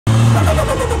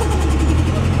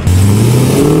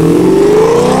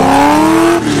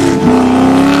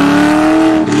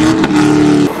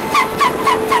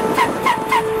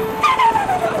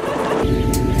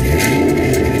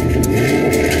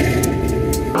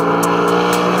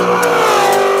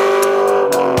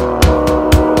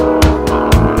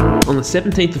the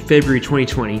 17th of February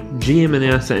 2020, GM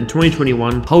announced that in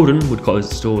 2021, Holden would close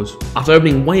its doors. After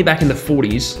opening way back in the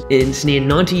 40s, its near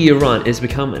 90-year run has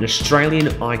become an Australian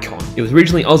icon. It was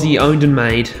originally Aussie owned and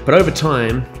made, but over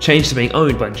time, changed to being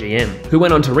owned by GM, who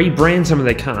went on to rebrand some of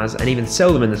their cars and even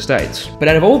sell them in the States. But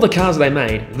out of all the cars they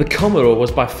made, the Commodore was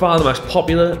by far the most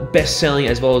popular, best-selling,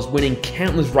 as well as winning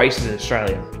countless races in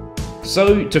Australia.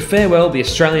 So, to farewell the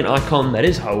Australian icon that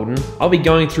is Holden, I'll be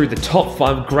going through the top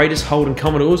 5 greatest Holden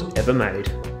Commodores ever made.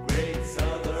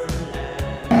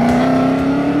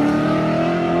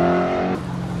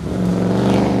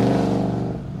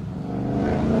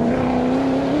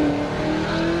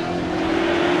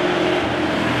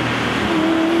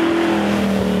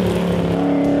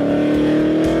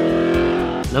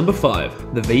 Number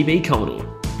 5, the VB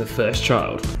Commodore, the first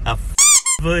child. A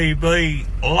VB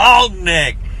long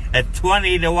neck at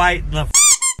 20 to 8 in the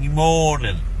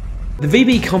morning. The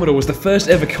VB Commodore was the first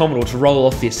ever Commodore to roll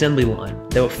off the assembly line.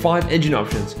 There were 5 engine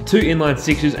options, 2 inline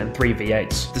 6s and 3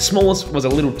 V8s. The smallest was a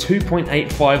little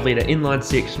 2.85 litre inline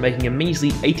 6 making a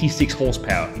measly 86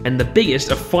 horsepower, and the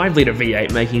biggest a 5 litre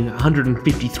V8 making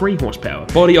 153 horsepower.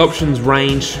 Body options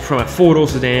ranged from a 4-door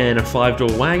sedan and a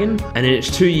 5-door wagon, and in its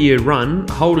 2-year run,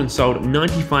 Holden sold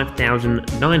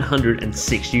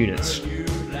 95,906 units.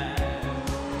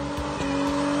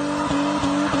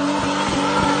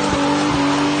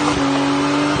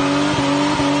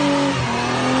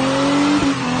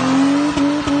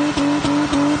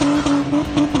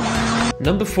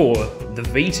 Number 4, the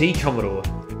VT Commodore,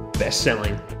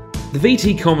 best-selling. The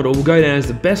VT Commodore will go down as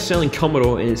the best-selling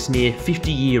Commodore in its near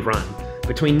 50-year run.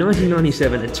 Between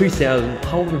 1997 and 2000,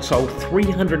 Holden sold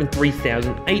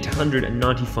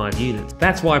 303,895 units.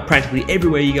 That's why practically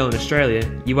everywhere you go in Australia,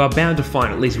 you are bound to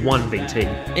find at least one VT.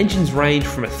 Engines range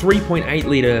from a 3.8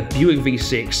 litre Buick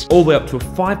V6 all the way up to a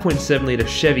 5.7 litre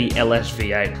Chevy LS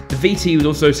V8. The VT was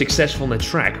also successful on the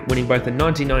track, winning both the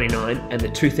 1999 and the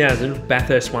 2000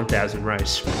 Bathurst 1000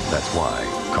 race. That's why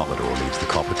Commodore leaves the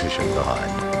competition behind.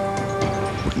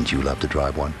 Wouldn't you love to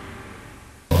drive one?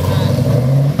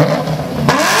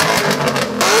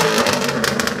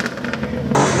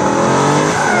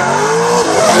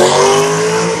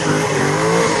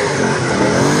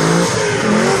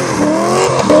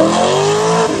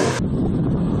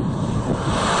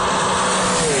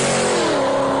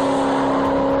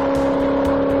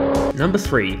 Number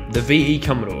 3, the VE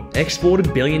Commodore,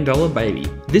 exported billion-dollar baby.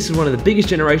 This is one of the biggest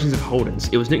generations of Holdens.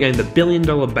 It was nicknamed the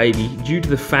billion-dollar baby due to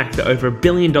the fact that over $1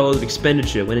 billion of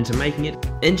expenditure went into making it.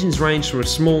 Engines ranged from a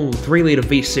small 3-litre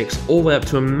V6 all the way up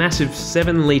to a massive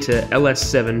 7-litre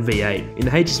LS7 V8. In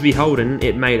the HSV Holden,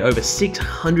 it made over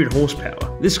 600 horsepower.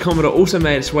 This Commodore also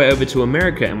made its way over to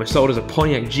America and was sold as a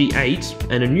Pontiac G8,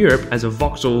 and in Europe as a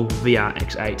Vauxhall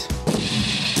VRX8.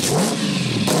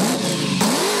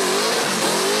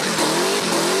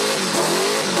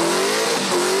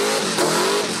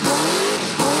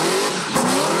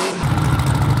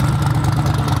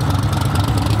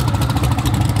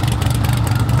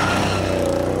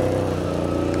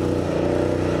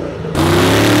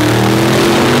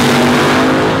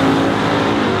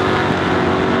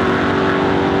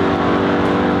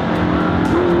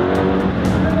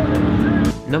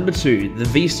 Number 2, the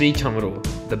VC Commodore,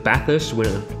 the Bathurst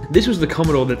winner. This was the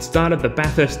Commodore that started the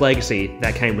Bathurst legacy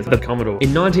that came with the Commodore.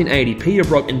 In 1980, Peter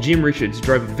Brock and Jim Richards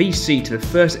drove a VC to the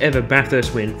first ever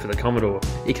Bathurst win for the Commodore.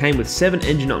 It came with 7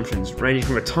 engine options, ranging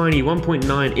from a tiny 1.9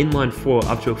 inline 4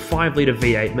 up to a 5-litre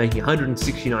V8 making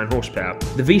 169 horsepower.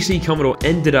 The VC Commodore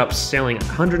ended up selling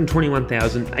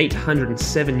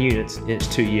 121,807 units in its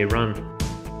 2-year run.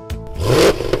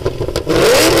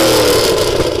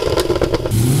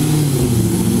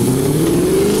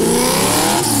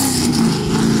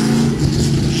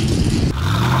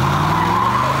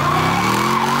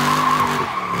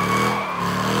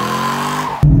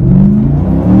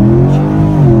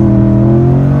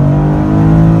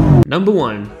 Number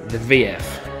 1, the VF.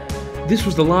 This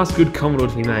was the last good Commodore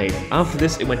to be made. After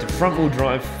this, it went to front-wheel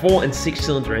drive 4 and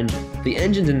 6-cylinder engine. The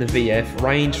engines in the VF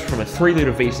ranged from a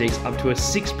 3-litre V6 up to a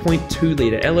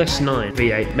 6.2-litre LS9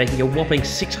 V8, making a whopping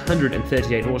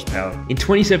 638 horsepower. In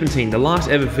 2017, the last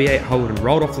ever V8 Holden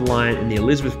rolled off the line in the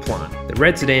Elizabeth plant. The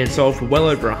red sedan sold for well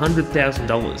over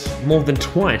 $100,000, more than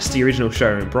twice the original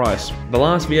showroom price. The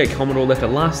last V8 Commodore left a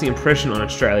lasting impression on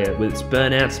Australia with its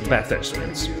burnouts and Bathurst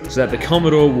wins, so that the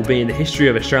Commodore will be in the history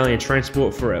of Australian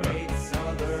transport forever.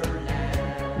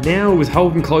 Now, with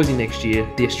Holden closing next year,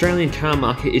 the Australian car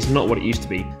market is not what it used to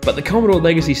be, but the Commodore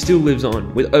legacy still lives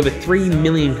on, with over 3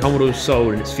 million Commodores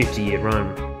sold in its 50-year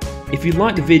run. If you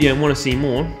liked the video and want to see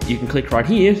more, you can click right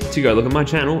here to go look at my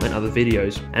channel and other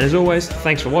videos. And as always,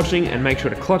 thanks for watching, and make sure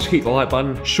to keep the like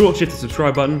button, short shift the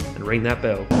subscribe button, and ring that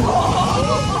bell.